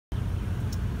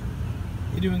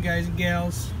you doing, guys and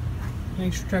gals?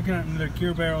 Thanks for checking out another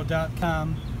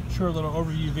GearBarrel.com short little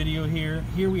overview video here.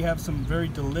 Here we have some very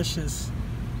delicious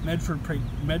Medford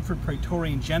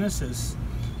Praetorian Genesis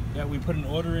that we put an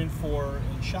order in for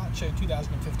in SHOT Show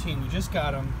 2015. We just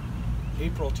got them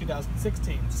April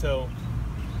 2016, so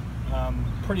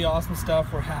pretty awesome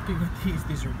stuff. We're happy with these.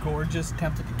 These are gorgeous.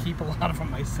 Tempted to keep a lot of them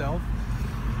myself.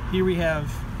 Here we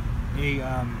have a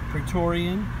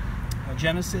Praetorian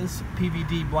Genesis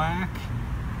PVD black.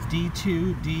 It's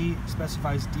D2, D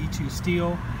specifies D2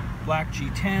 steel, black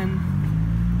G10,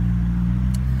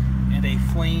 and a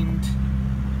flamed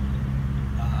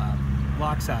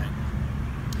lock side.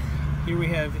 Here we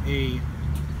have a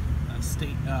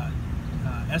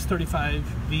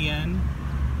S35Vn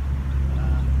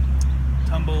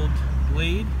tumbled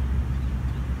blade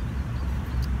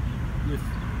with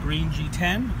green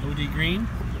G10, OD green,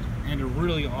 and a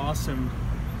really awesome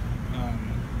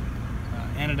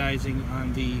anodizing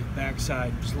on the back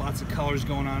side. There's lots of colors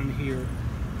going on in here.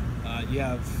 You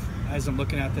have, as I'm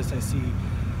looking at this, I see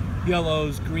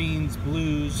yellows, greens,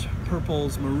 blues,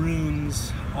 purples,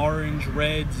 maroons, orange,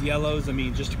 reds, yellows. I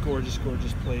mean, just a gorgeous,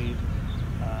 gorgeous blade.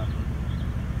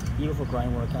 Beautiful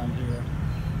grind work on here.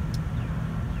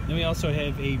 Then we also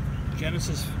have a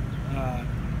Genesis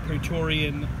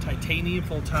Praetorian titanium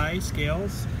full tie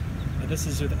scales. This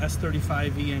is with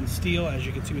S35Vn steel, as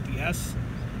you can see with the S.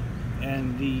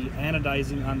 And the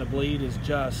anodizing on the blade is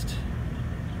just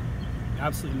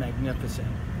absolutely magnificent.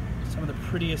 Some of the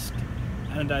prettiest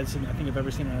anodizing I think I've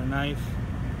ever seen on a knife.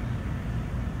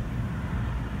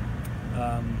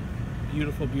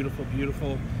 Beautiful, beautiful,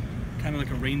 beautiful. Kind of like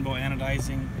a rainbow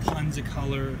anodizing, tons of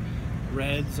color,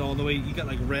 reds all the way. You got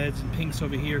like reds and pinks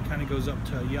over here, kind of goes up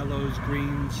to yellows,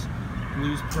 greens,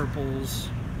 blues, purples.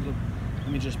 I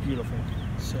mean, just beautiful.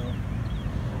 So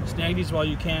snag these while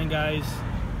you can, guys.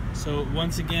 So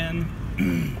once again,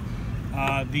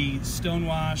 the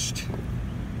stonewashed,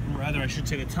 or rather I should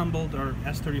say the tumbled, or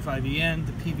S35Vn,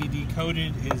 the PVD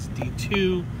coated is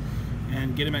D2,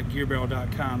 and get them at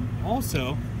GearBarrel.com.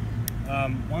 Also,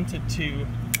 wanted to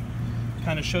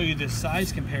kind of show you this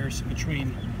size comparison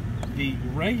between the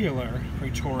regular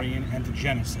Praetorian and the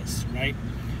Genesis, right?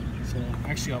 So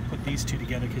actually I'll put these two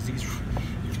together because these,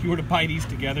 if you were to buy these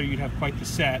together, you'd have quite the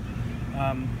set.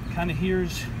 Kind of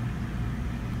here's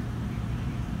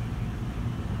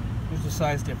the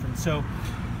size difference. So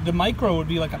the micro would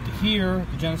be like up to here,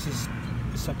 the Genesis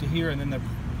is up to here, and then the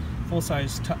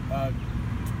full-size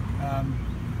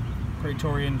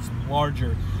Praetorian is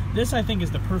larger. This, I think, is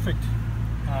the perfect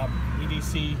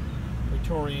EDC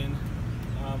Praetorian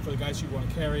for the guys who want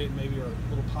to carry it, maybe are a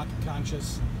little pocket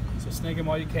conscious. So snag them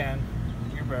while you can.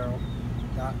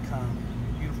 GearBarrel.com.